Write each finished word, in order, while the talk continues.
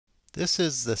This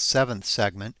is the 7th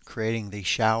segment, creating the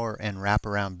shower and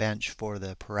wraparound bench for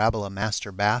the Parabola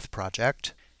Master Bath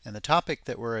project. And the topic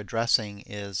that we're addressing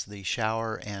is the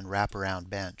shower and wraparound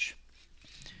bench.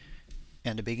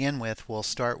 And to begin with, we'll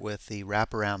start with the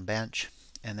wraparound bench,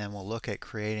 and then we'll look at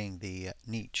creating the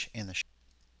niche in the shower.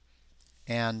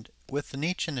 And with the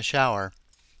niche in the shower,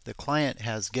 the client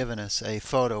has given us a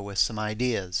photo with some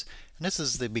ideas. And this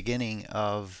is the beginning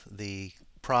of the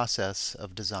process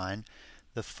of design.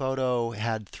 The photo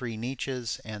had 3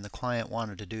 niches, and the client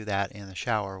wanted to do that in the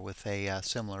shower with a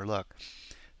similar look.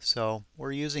 So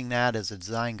we're using that as a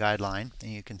design guideline,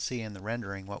 and you can see in the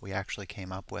rendering what we actually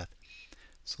came up with.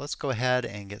 So let's go ahead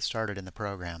and get started in the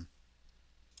program.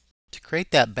 To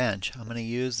create that bench, I'm going to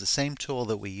use the same tool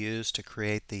that we used to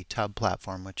create the tub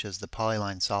platform, which is the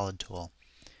Polyline Solid tool.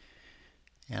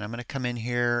 And I'm going to come in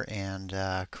here and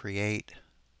create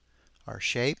our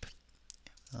shape.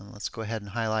 Let's go ahead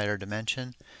and highlight our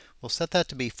dimension. We'll set that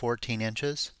to be 14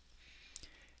 inches.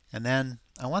 And then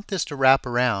I want this to wrap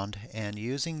around, and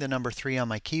using the number 3 on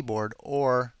my keyboard,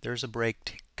 or there's a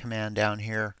break command down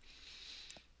here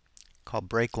called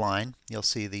break line. You'll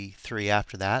see the 3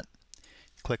 after that.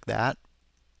 Click that,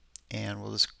 and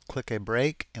we'll just click a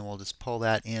break, and we'll just pull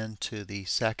that into the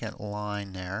second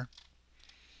line there.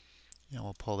 And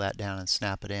we'll pull that down and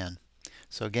snap it in.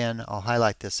 So again, I'll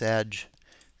highlight this edge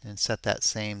and set that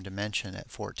same dimension at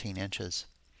 14 inches.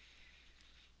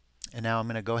 And now I'm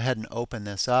going to go ahead and open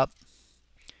this up,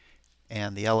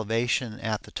 and the elevation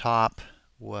at the top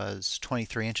was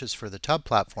 23 inches for the tub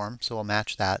platform, so we'll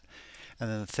match that. And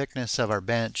then the thickness of our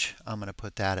bench, I'm going to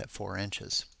put that at 4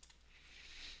 inches.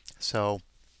 So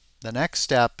the next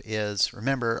step is,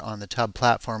 remember, on the tub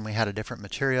platform we had a different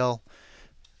material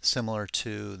similar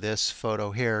to this photo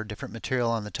here, different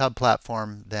material on the tub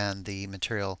platform than the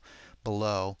material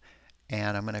below.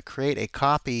 And I'm going to create a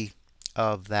copy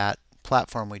of that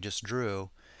platform we just drew,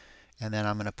 and then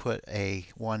I'm going to put a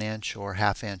 1 inch or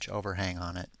 ½ inch overhang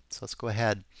on it. So let's go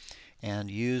ahead and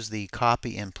use the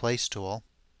copy in place tool.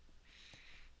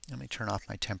 Let me turn off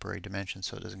my temporary dimension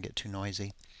so it doesn't get too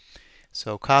noisy.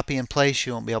 So copy in place,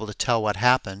 you won't be able to tell what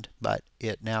happened, but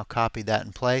it now copied that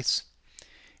in place.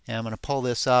 And I'm going to pull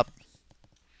this up,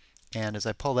 and as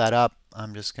I pull that up,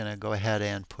 I'm just going to go ahead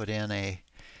and put in a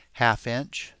 ½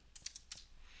 inch.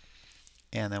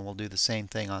 And then we'll do the same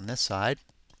thing on this side.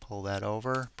 Pull that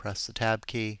over, press the tab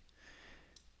key,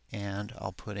 and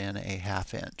I'll put in a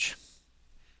 ½ inch.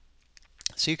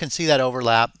 So you can see that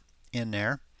overlap in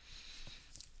there.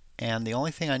 And the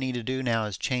only thing I need to do now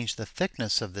is change the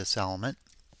thickness of this element.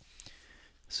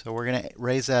 So we're going to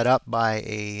raise that up by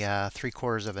a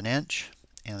 3/4 of an inch,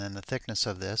 and then the thickness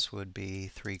of this would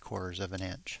be 3/4 of an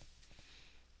inch.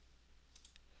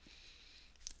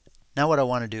 Now what I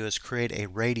want to do is create a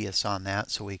radius on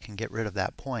that so we can get rid of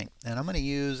that point. And I'm going to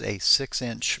use a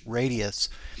 6-inch radius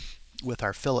with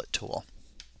our fillet tool.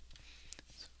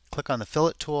 Click on the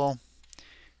fillet tool,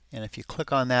 and if you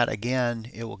click on that again,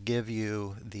 it will give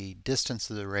you the distance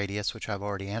of the radius, which I've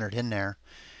already entered in there.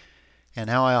 And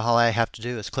now all I have to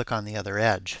do is click on the other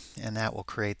edge, and that will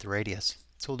create the radius.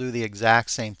 So we'll do the exact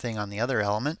same thing on the other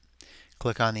element.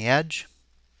 Click on the edge,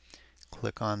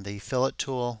 click on the fillet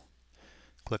tool,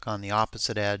 click on the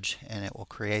opposite edge, and it will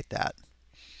create that.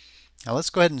 Now let's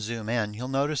go ahead and zoom in. You'll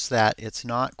notice that it's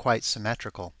not quite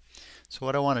symmetrical. So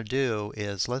what I want to do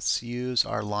is let's use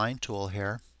our line tool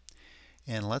here,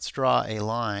 and let's draw a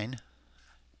line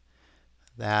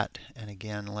that, and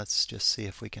again, let's just see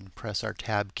if we can press our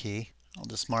tab key. I'll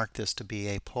just mark this to be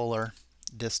a polar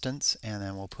distance, and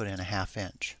then we'll put in a ½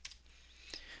 inch.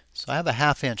 So I have a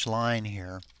 ½ inch line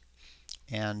here,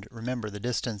 and remember the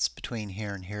distance between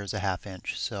here and here is a ½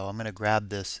 inch. So I'm going to grab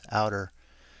this outer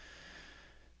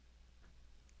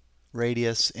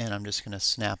radius, and I'm just going to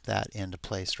snap that into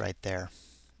place right there.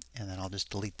 And then I'll just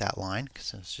delete that line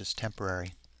because it's just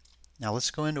temporary. Now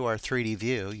let's go into our 3D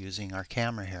view using our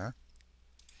camera here,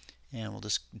 and we'll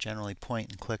just generally point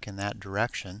and click in that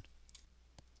direction.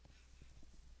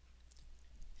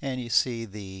 And you see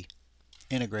the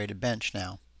integrated bench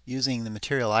now. Using the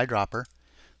material eyedropper,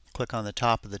 click on the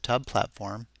top of the tub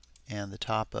platform and the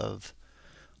top of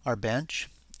our bench,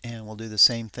 and we'll do the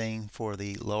same thing for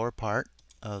the lower part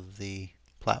of the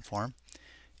platform,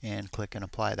 and click and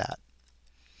apply that.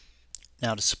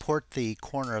 Now to support the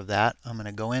corner of that, I'm going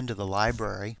to go into the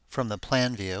library from the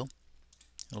plan view.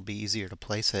 It'll be easier to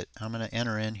place it. I'm going to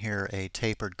enter in here a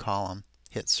tapered column,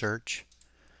 hit search,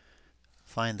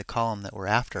 find the column that we're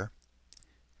after,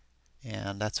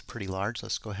 and that's pretty large.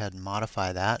 Let's go ahead and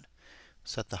modify that.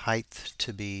 Set the height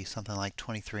to be something like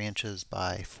 23 inches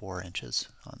by 4 inches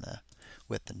on the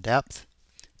width and depth.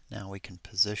 Now we can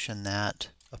position that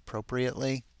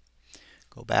appropriately.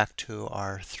 Go back to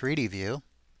our 3D view.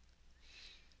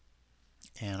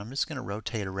 And I'm just going to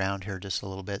rotate around here just a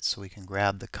little bit so we can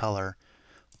grab the color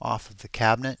off of the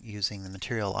cabinet using the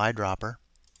material eyedropper.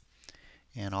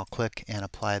 And I'll click and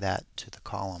apply that to the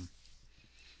column.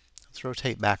 Let's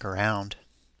rotate back around.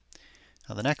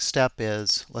 Now the next step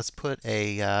is let's put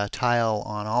a tile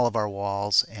on all of our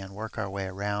walls and work our way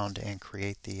around and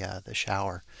create the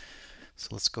shower. So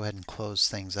let's go ahead and close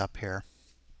things up here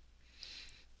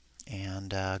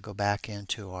and go back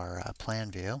into our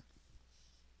plan view.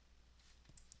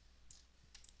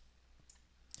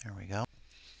 There we go.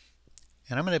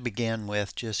 And I'm going to begin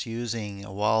with just using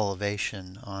a wall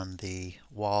elevation on the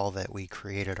wall that we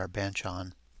created our bench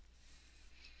on.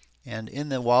 And in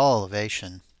the wall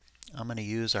elevation, I'm going to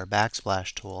use our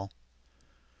backsplash tool.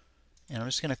 And I'm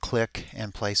just going to click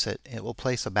and place it. It will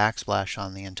place a backsplash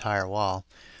on the entire wall.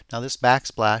 Now this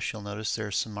backsplash, you'll notice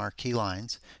there's some marquee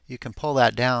lines. You can pull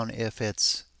that down if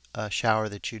it's a shower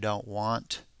that you don't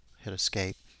want. Hit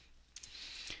escape.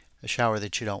 A shower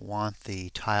that you don't want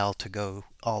the tile to go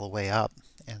all the way up,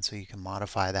 and so you can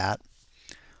modify that.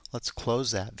 Let's close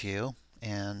that view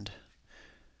and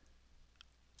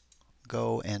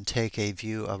go and take a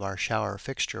view of our shower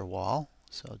fixture wall.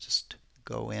 So just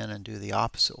go in and do the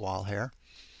opposite wall here,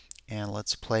 and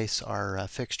let's place our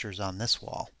fixtures on this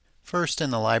wall. First, in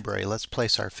the library, let's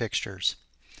place our fixtures,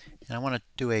 and I want to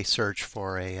do a search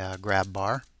for a grab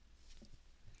bar.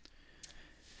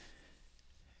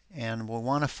 And we'll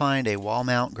want to find a wall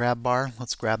mount grab bar.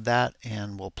 Let's grab that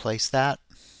and we'll place that.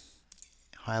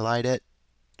 Highlight it,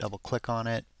 double click on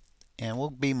it, and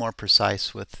we'll be more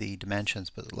precise with the dimensions,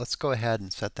 but let's go ahead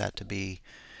and set that to be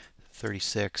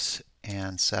 36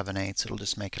 and 7/8. It'll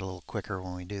just make it a little quicker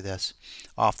when we do this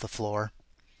off the floor.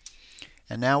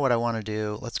 And now what I want to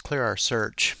do, let's clear our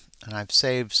search, and I've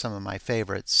saved some of my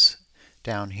favorites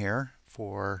down here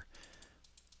for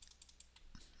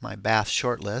my bath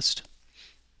short list.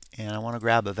 And I want to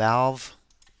grab a valve.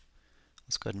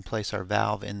 Let's go ahead and place our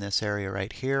valve in this area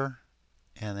right here.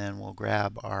 And then we'll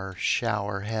grab our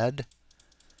shower head.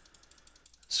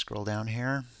 Scroll down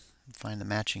here, find the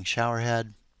matching shower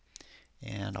head,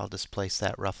 and I'll just place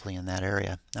that roughly in that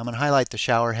area. Now I'm going to highlight the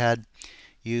shower head,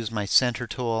 use my center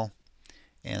tool,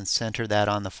 and center that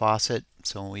on the faucet.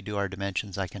 So when we do our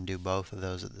dimensions, I can do both of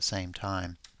those at the same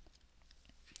time.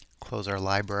 Close our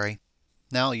library.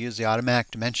 Now I'll use the automatic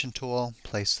dimension tool,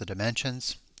 place the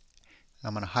dimensions.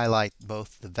 I'm going to highlight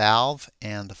both the valve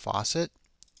and the faucet,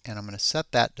 and I'm going to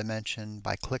set that dimension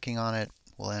by clicking on it.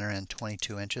 We'll enter in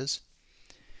 22 inches.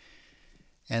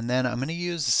 And then I'm going to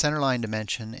use the centerline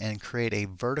dimension and create a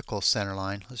vertical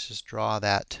centerline. Let's just draw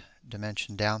that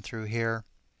dimension down through here.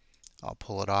 I'll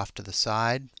pull it off to the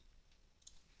side.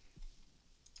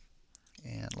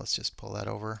 And let's just pull that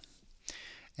over.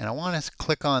 And I want to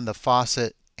click on the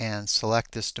faucet and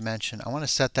select this dimension. I want to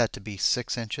set that to be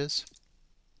 6 inches.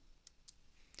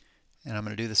 And I'm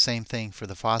going to do the same thing for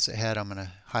the faucet head. I'm going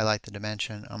to highlight the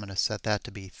dimension. I'm going to set that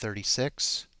to be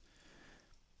 36.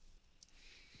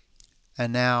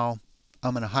 And now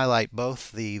I'm going to highlight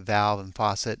both the valve and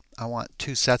faucet. I want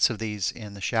 2 sets of these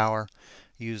in the shower.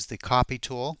 Use the copy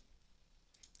tool,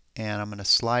 and I'm going to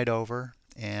slide over.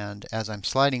 And as I'm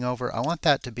sliding over, I want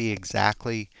that to be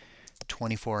exactly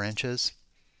 24 inches.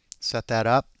 Set that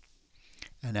up.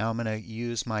 And now I'm going to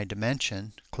use my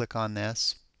dimension. Click on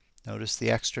this. Notice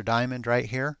the extra diamond right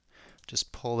here.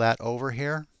 Just pull that over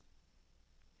here.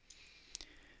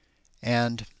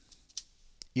 And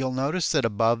you'll notice that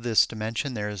above this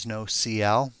dimension there is no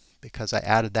CL because I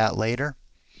added that later.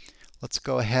 Let's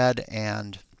go ahead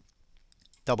and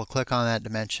double click on that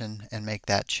dimension and make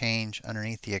that change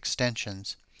underneath the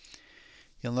extensions.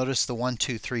 You'll notice the 1,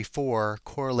 2, 3, 4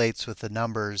 correlates with the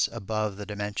numbers above the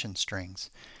dimension strings.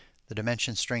 The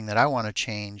dimension string that I want to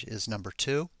change is number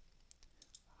 2.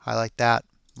 Highlight that,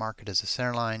 mark it as a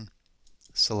center line,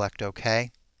 select OK.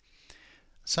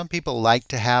 Some people like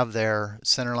to have their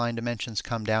centerline dimensions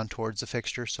come down towards the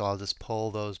fixture, so I'll just pull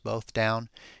those both down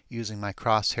using my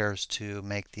crosshairs to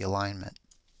make the alignment.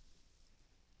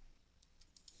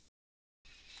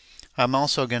 I'm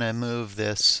also going to move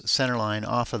this centerline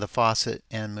off of the faucet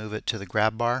and move it to the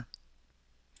grab bar.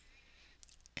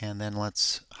 And then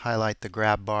let's highlight the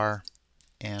grab bar,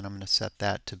 and I'm going to set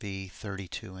that to be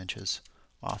 32 inches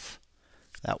off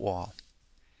that wall.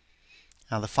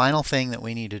 Now the final thing that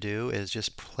we need to do is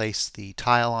just place the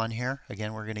tile on here.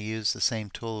 Again, we're going to use the same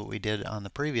tool that we did on the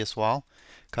previous wall.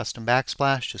 Custom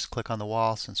backsplash, just click on the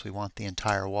wall since we want the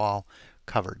entire wall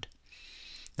covered.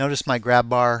 Notice my grab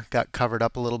bar got covered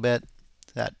up a little bit.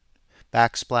 That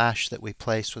backsplash that we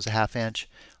placed was a 1/2 inch.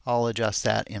 I'll adjust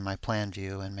that in my plan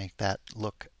view and make that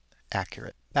look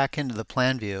accurate. Back into the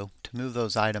plan view, to move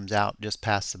those items out just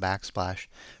past the backsplash.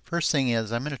 First thing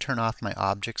is I'm going to turn off my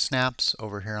object snaps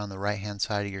over here on the right hand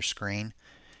side of your screen.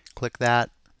 Click that.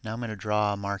 Now I'm going to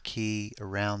draw a marquee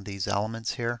around these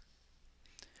elements here.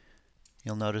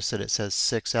 You'll notice that it says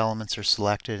 6 elements are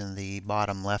selected in the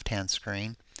bottom left hand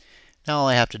screen. Now all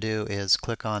I have to do is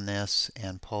click on this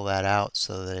and pull that out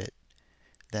so that it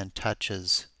then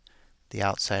touches the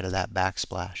outside of that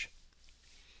backsplash.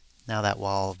 Now that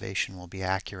wall elevation will be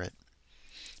accurate.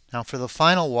 Now for the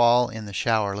final wall in the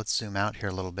shower, let's zoom out here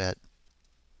a little bit.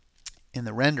 In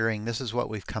the rendering, this is what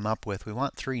we've come up with. We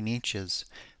want 3 niches.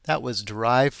 That was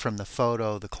derived from the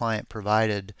photo the client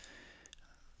provided.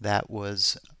 That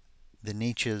was the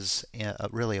niches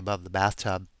really above the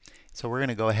bathtub. So we're going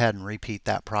to go ahead and repeat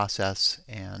that process.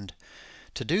 And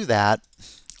to do that,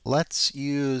 let's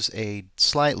use a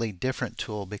slightly different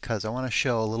tool because I want to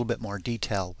show a little bit more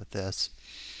detail with this.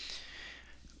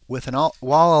 With an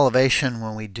wall elevation,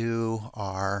 when we do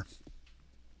our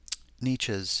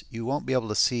niches, you won't be able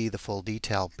to see the full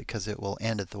detail because it will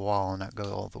end at the wall and not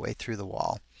go all the way through the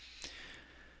wall.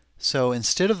 So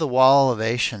instead of the wall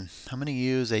elevation, I'm going to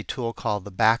use a tool called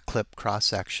the back clip cross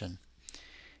section.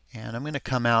 And I'm going to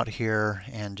come out here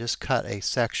and just cut a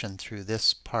section through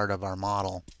this part of our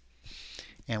model.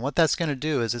 And what that's going to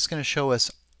do is it's going to show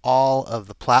us all of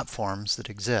the platforms that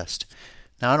exist.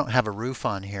 Now I don't have a roof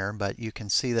on here, but you can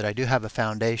see that I do have a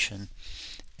foundation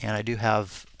and I do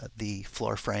have the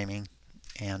floor framing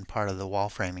and part of the wall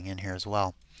framing in here as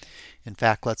well. In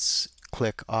fact, let's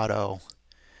click Auto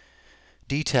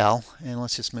Detail and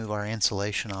let's just move our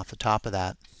insulation off the top of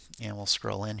that, and we'll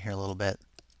scroll in here a little bit.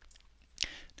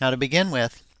 Now to begin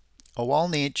with, a wall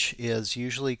niche is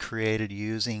usually created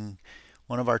using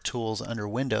one of our tools under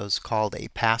Windows called a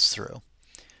pass-through.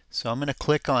 So I'm going to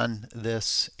click on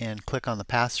this and click on the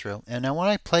pass-through. And now when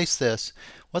I place this,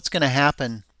 what's going to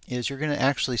happen is you're going to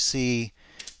actually see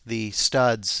the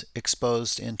studs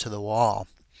exposed into the wall.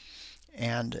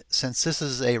 And since this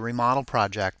is a remodel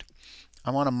project,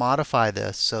 I want to modify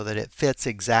this so that it fits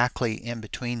exactly in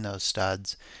between those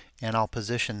studs, and I'll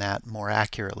position that more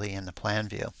accurately in the plan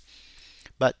view.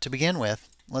 But to begin with,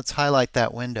 let's highlight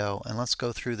that window and let's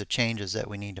go through the changes that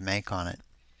we need to make on it.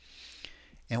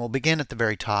 And we'll begin at the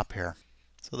very top here.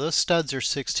 So those studs are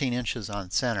 16 inches on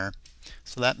center,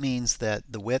 so that means that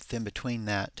the width in between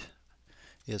that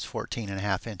is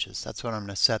 14.5 inches. That's what I'm going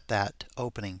to set that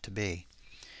opening to be.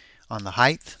 On the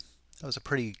height, that was a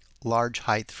pretty large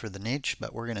height for the niche,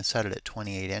 but we're going to set it at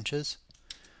 28 inches.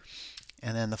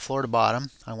 And then the floor to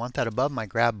bottom, I want that above my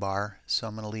grab bar, so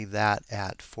I'm going to leave that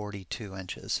at 42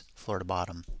 inches, floor to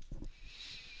bottom.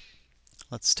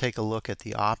 Let's take a look at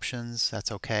the options.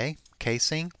 That's okay.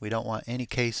 Casing, we don't want any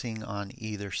casing on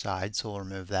either side, so we'll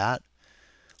remove that.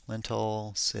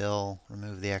 Lintel, sill,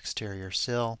 remove the exterior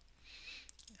sill.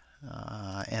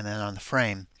 And then on the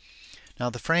frame. Now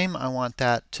the frame, I want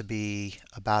that to be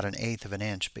about 1/8 of an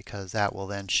inch because that will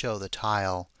then show the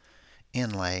tile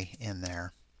inlay in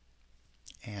there.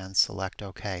 And select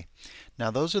OK. Now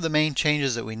those are the main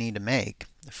changes that we need to make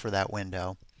for that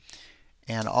window.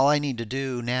 And all I need to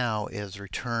do now is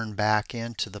return back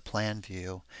into the plan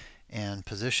view and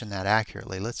position that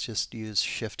accurately. Let's just use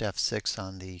Shift F6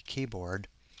 on the keyboard.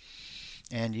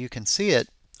 And you can see it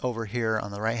over here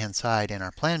on the right hand side in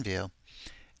our plan view.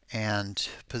 And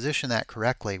position that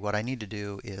correctly, what I need to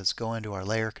do is go into our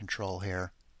layer control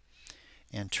here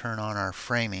and turn on our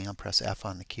framing. I'll press F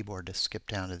on the keyboard to skip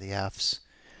down to the F's.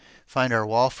 Find our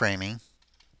wall framing.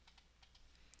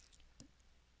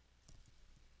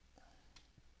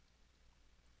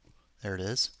 There it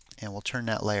is. And we'll turn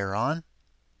that layer on.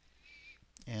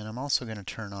 And I'm also going to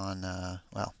turn on,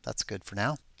 well, that's good for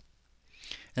now.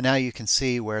 And now you can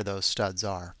see where those studs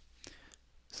are.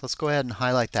 So let's go ahead and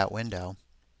highlight that window.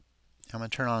 I'm going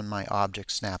to turn on my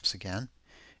object snaps again.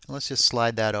 And let's just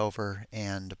slide that over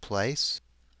and place.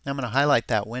 Now I'm going to highlight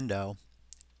that window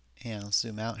and let's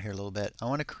zoom out here a little bit. I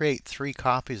want to create 3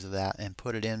 copies of that and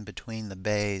put it in between the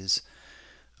bays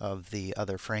of the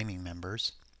other framing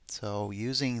members. So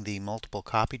using the multiple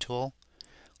copy tool,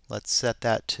 let's set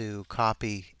that to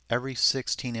copy every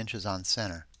 16 inches on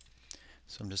center.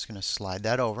 So I'm just going to slide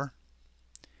that over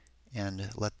and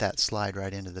let that slide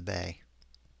right into the bay.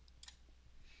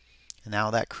 And now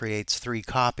that creates 3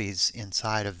 copies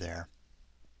inside of there.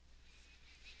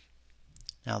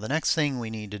 Now the next thing we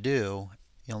need to do,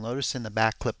 you'll notice in the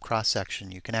back clip cross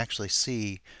section you can actually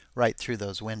see right through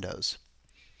those windows.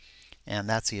 And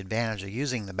that's the advantage of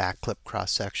using the back clip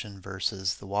cross section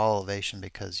versus the wall elevation,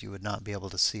 because you would not be able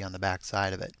to see on the back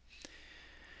side of it.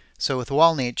 So with the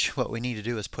wall niche, what we need to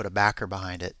do is put a backer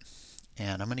behind it.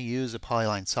 And I'm going to use a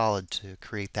polyline solid to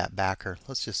create that backer.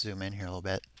 Let's just zoom in here a little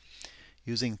bit.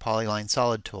 Using polyline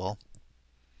solid tool,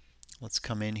 let's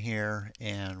come in here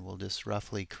and we'll just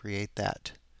roughly create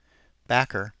that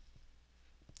backer.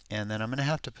 And then I'm going to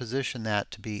have to position that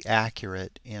to be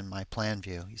accurate in my plan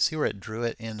view. You see where it drew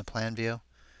it in the plan view?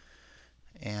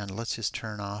 And let's just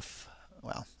turn off,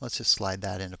 well, let's just slide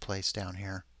that into place down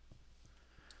here.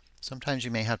 Sometimes you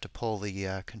may have to pull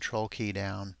the control key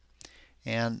down.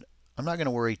 And I'm not going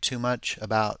to worry too much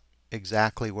about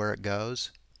exactly where it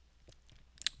goes,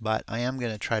 but I am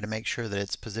going to try to make sure that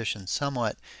it's positioned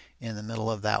somewhat in the middle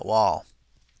of that wall.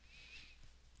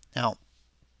 Now,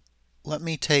 let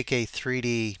me take a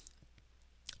 3D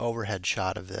overhead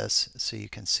shot of this so you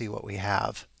can see what we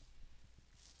have.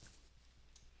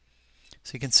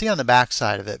 So you can see on the back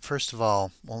side of it, first of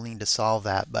all, we'll need to solve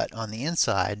that, but on the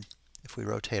inside, if we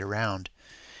rotate around,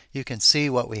 you can see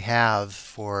what we have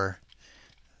for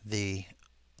the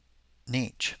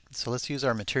niche. So let's use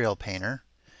our material painter,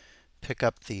 pick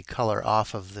up the color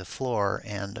off of the floor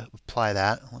and apply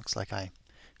that. Looks like I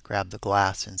grabbed the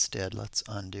glass instead. Let's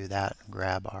undo that and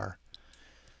grab our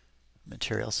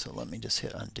material. So let me just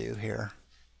hit undo here.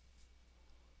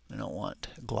 I don't want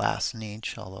glass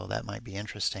niche, although that might be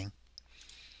interesting.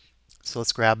 So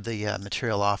let's grab the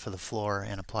material off of the floor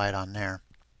and apply it on there.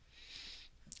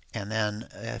 And then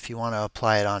if you want to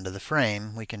apply it onto the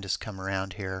frame, we can just come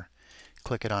around here,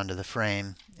 click it onto the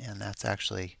frame, and that's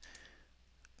actually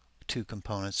two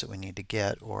components that we need to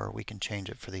get, or we can change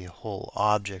it for the whole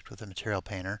object with the material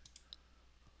painter.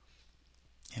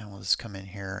 And we'll just come in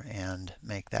here and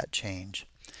make that change.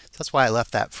 So that's why I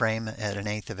left that frame at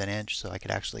 1/8 of an inch so I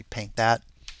could actually paint that.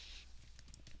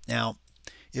 Now,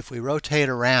 if we rotate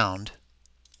around,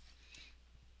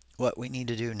 what we need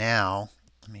to do now,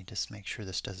 let me just make sure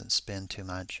this doesn't spin too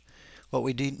much. What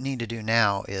we need to do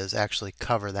now is actually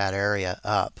cover that area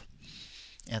up.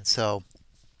 And so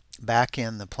back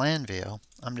in the plan view,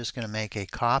 I'm just going to make a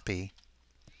copy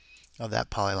of that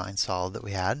polyline solid that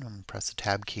we had. I'm going to press the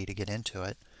tab key to get into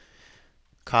it.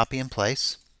 Copy in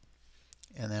place.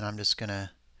 And then I'm just going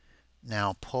to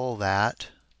now pull that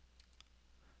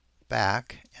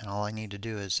back. And all I need to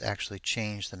do is actually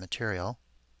change the material.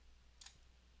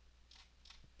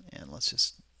 And let's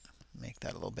just make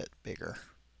that a little bit bigger.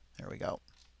 There we go.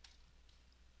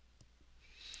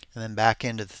 And then back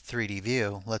into the 3D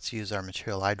view, let's use our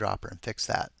material eyedropper and fix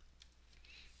that.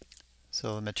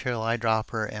 So the material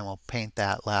eyedropper, and we'll paint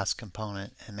that last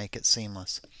component and make it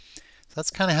seamless. So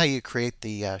that's kind of how you create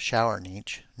the shower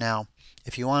niche. Now,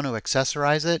 if you want to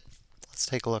accessorize it, let's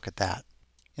take a look at that.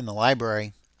 In the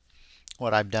library,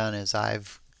 what I've done is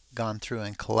I've gone through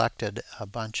and collected a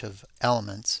bunch of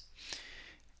elements,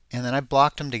 and then I've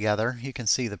blocked them together. You can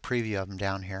see the preview of them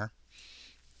down here.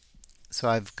 So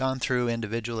I've gone through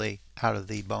individually out of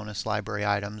the bonus library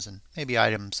items and maybe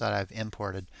items that I've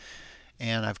imported.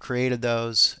 And I've created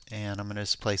those, and I'm going to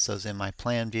just place those in my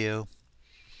plan view.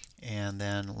 And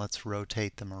then let's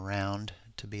rotate them around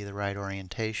to be the right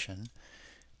orientation.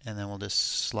 And then we'll just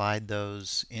slide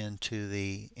those into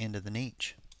the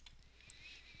niche.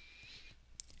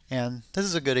 And this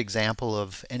is a good example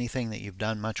of anything that you've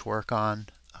done much work on.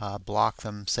 Block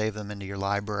them, save them into your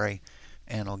library,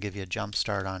 and it'll give you a jump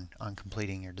start on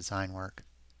completing your design work.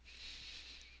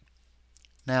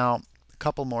 Now, a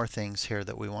couple more things here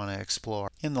that we want to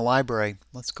explore. In the library,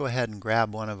 let's go ahead and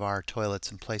grab one of our toilets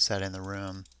and place that in the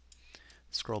room.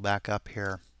 Scroll back up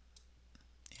here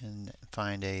and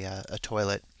find a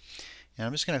toilet. And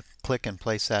I'm just going to click and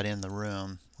place that in the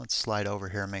room. Let's slide over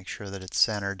here and make sure that it's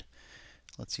centered.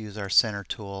 Let's use our center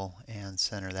tool and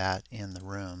center that in the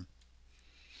room.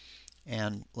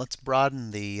 And let's broaden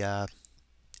the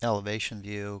elevation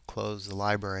view, close the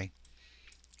library.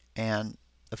 And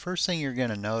the first thing you're going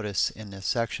to notice in this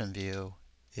section view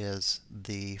is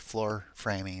the floor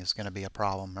framing is going to be a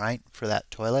problem, right, for that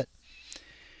toilet.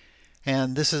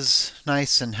 And this is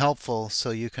nice and helpful so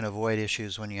you can avoid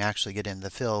issues when you actually get into the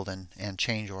field and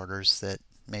change orders that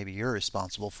maybe you're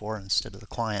responsible for instead of the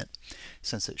client,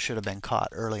 since it should have been caught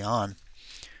early on.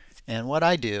 And what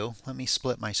I do, let me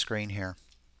split my screen here,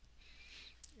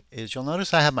 is you'll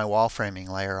notice I have my wall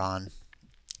framing layer on.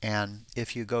 And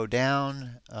if you go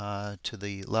down to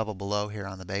the level below here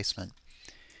on the basement,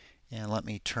 and let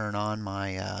me turn on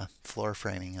my floor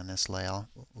framing on this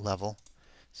level.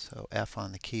 So F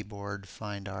on the keyboard,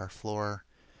 find our floor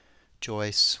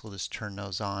joists. We'll just turn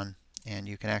those on, and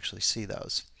you can actually see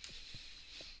those.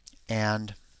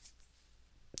 And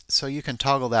so you can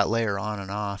toggle that layer on and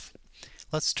off.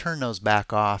 Let's turn those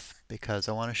back off because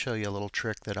I want to show you a little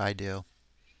trick that I do.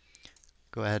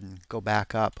 go ahead and go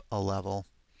back up a level.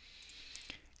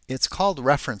 It's called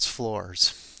reference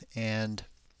floors, and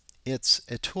it's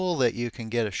a tool that you can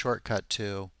get a shortcut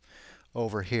to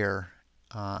over here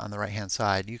on the right hand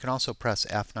side. You can also press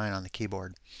F9 on the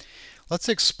keyboard. Let's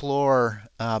explore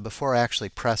before I actually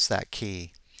press that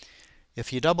key.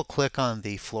 If you double click on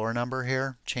the floor number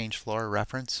here, change floor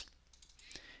reference,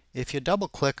 if you double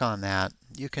click on that,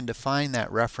 you can define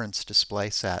that reference display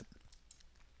set.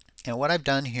 And what I've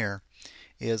done here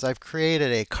is I've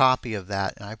created a copy of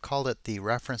that, and I've called it the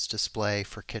reference display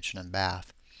for kitchen and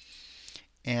bath.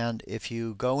 And if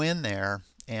you go in there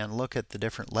and look at the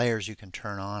different layers you can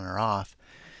turn on or off,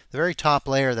 the very top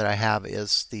layer that I have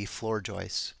is the floor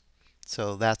joists.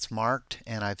 So that's marked,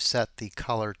 and I've set the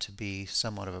color to be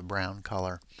somewhat of a brown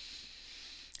color.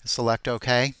 Select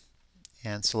OK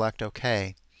and select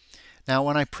OK. Now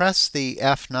when I press the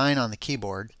F9 on the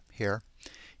keyboard here,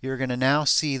 you're going to now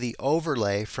see the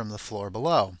overlay from the floor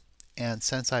below. And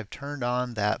since I've turned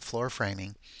on that floor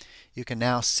framing, you can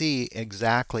now see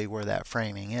exactly where that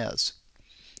framing is.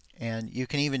 And you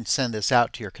can even send this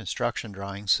out to your construction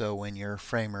drawing, so when your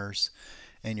framers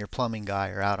and your plumbing guy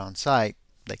are out on site,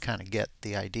 they kind of get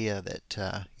the idea that,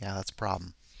 yeah, that's a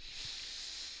problem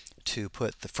to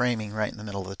put the framing right in the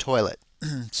middle of the toilet.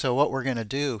 So what we're going to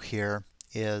do here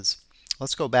is,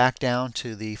 let's go back down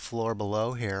to the floor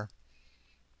below here.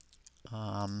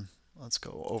 Let's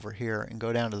go over here and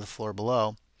go down to the floor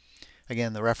below.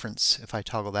 Again, the reference, if I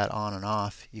toggle that on and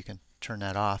off, you can turn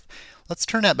that off. Let's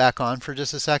turn that back on for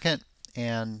just a second,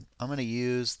 and I'm going to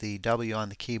use the W on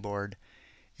the keyboard,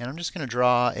 and I'm just going to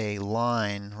draw a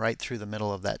line right through the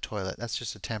middle of that toilet. That's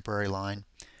just a temporary line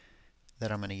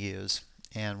that I'm going to use.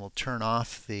 And we'll turn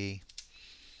off the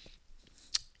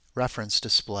reference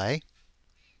display.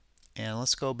 And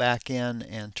let's go back in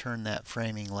and turn that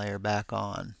framing layer back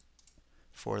on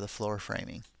for the floor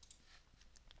framing.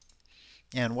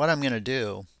 And what I'm going to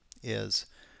do is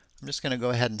I'm just going to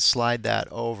go ahead and slide that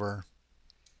over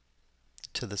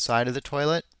to the side of the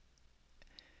toilet,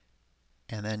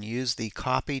 and then use the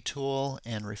copy tool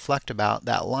and reflect about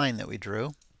that line that we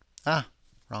drew.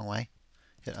 Wrong way.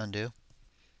 Hit undo.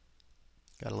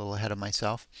 Got a little ahead of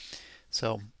myself.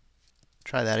 So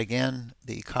try that again.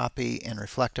 The copy and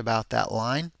reflect about that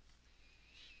line.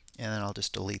 And then I'll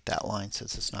just delete that line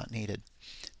since it's not needed.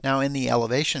 Now in the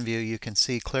elevation view, you can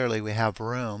see clearly we have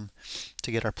room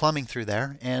to get our plumbing through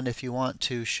there. And if you want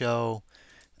to show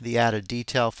the added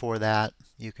detail for that,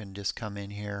 you can just come in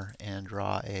here and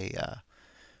draw a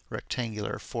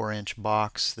rectangular 4-inch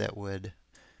box that would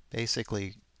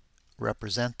basically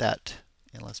represent that.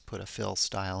 And let's put a fill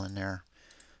style in there,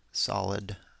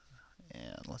 solid,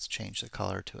 and let's change the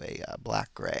color to a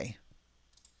black gray.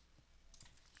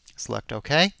 Select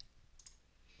OK,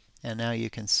 and now you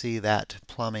can see that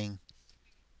plumbing,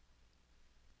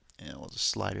 and we'll just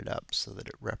slide it up so that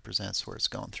it represents where it's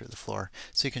going through the floor.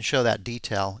 So you can show that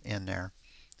detail in there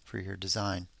for your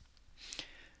design.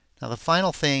 Now the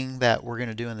final thing that we're going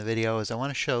to do in the video is I want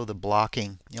to show the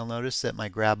blocking. You'll notice that my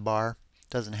grab bar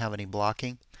doesn't have any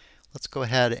blocking. Let's go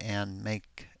ahead and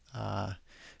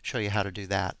show you how to do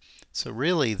that. So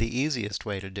really the easiest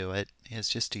way to do it is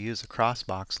just to use a cross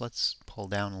box. Let's pull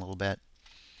down a little bit.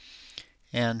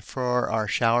 And for our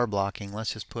shower blocking,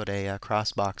 let's just put a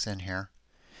cross box in here.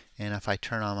 And if I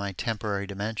turn on my temporary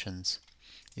dimensions,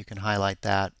 you can highlight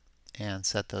that and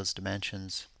set those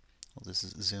dimensions. We'll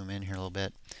just zoom in here a little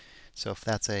bit. So if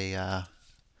that's a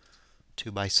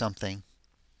 2 by something,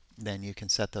 then you can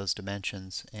set those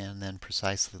dimensions and then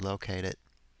precisely locate it.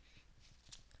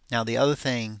 Now the other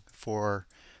thing for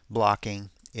blocking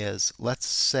is, let's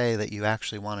say that you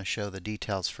actually want to show the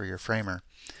details for your framer.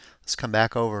 Let's come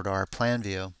back over to our plan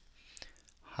view,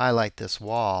 highlight this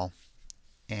wall,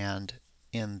 and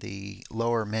in the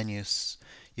lower menus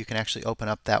you can actually open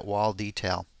up that wall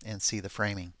detail and see the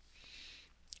framing.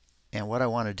 And what I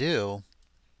want to do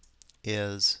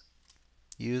is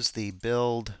use the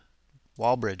build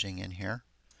wall bridging in here.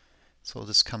 So we'll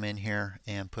just come in here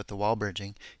and put the wall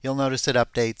bridging. You'll notice it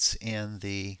updates in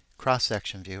the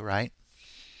cross-section view, right?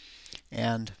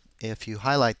 And if you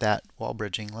highlight that wall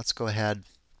bridging, let's go ahead,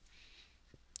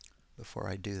 before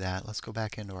I do that, let's go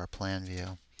back into our plan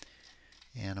view.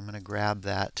 And I'm going to grab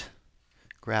that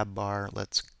grab bar,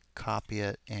 let's copy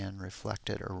it and reflect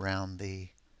it around the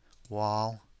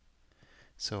wall.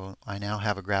 So I now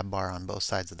have a grab bar on both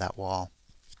sides of that wall.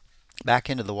 Back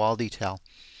into the wall detail.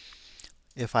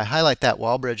 If I highlight that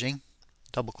wall bridging,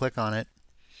 double click on it,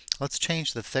 let's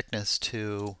change the thickness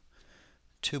to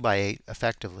 2 by 8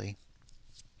 effectively.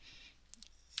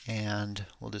 And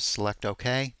we'll just select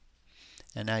OK.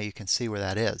 And now you can see where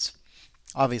that is.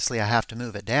 Obviously I have to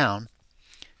move it down,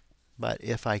 But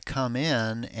if I come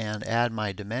in and add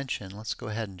my dimension, let's go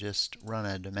ahead and just run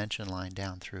a dimension line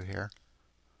down through here.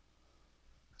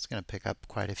 It's going to pick up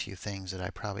quite a few things that I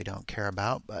probably don't care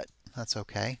about, but that's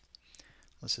okay.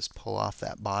 Let's just pull off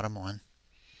that bottom one.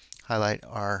 Highlight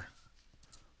our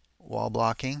wall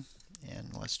blocking,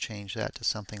 and let's change that to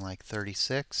something like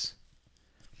 36.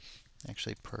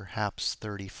 Actually, perhaps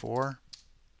 34.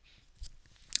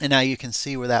 And now you can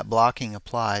see where that blocking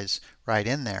applies right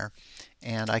in there.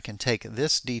 And I can take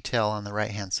this detail on the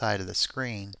right-hand side of the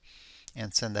screen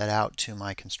and send that out to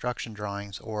my construction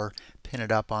drawings, or pin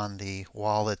it up on the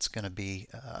wall that's going to be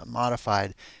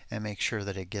modified, and make sure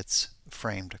that it gets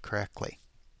framed correctly.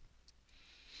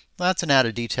 That's an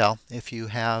added detail if you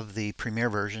have the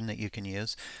Premiere version that you can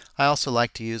use. I also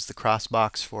like to use the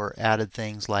crossbox for added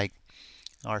things like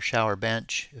our shower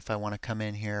bench. If I want to come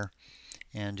in here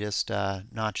and just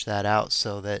notch that out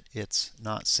so that it's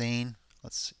not seen.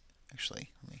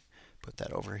 Let me put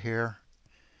that over here,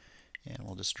 and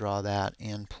we'll just draw that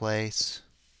in place.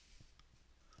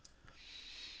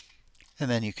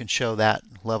 And then you can show that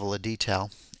level of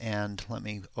detail. And let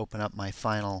me open up my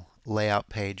final layout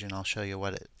page, and I'll show you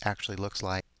what it actually looks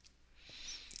like.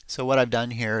 So what I've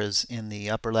done here is, in the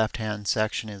upper left hand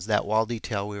section, is that wall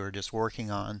detail we were just working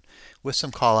on with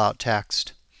some call out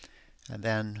text, and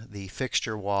then the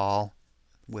fixture wall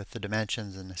with the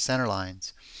dimensions and the center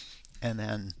lines. And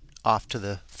then off to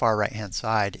the far right hand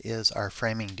side is our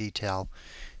framing detail,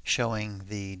 showing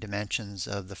the dimensions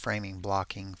of the framing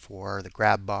blocking for the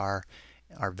grab bar,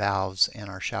 our valves, and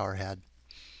our shower head.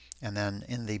 And then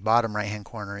in the bottom right hand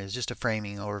corner is just a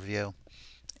framing overview,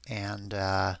 and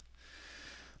I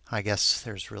guess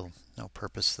there's no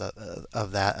purpose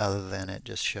of that other than it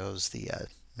just shows the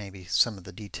maybe some of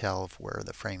the detail of where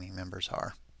the framing members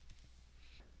are.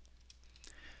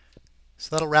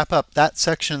 So that'll wrap up that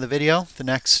section of the video. The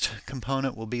next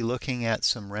component will be looking at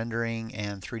some rendering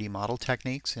and 3D model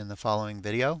techniques in the following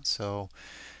video. So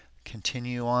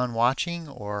continue on watching,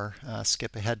 or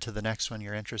skip ahead to the next one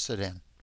you're interested in.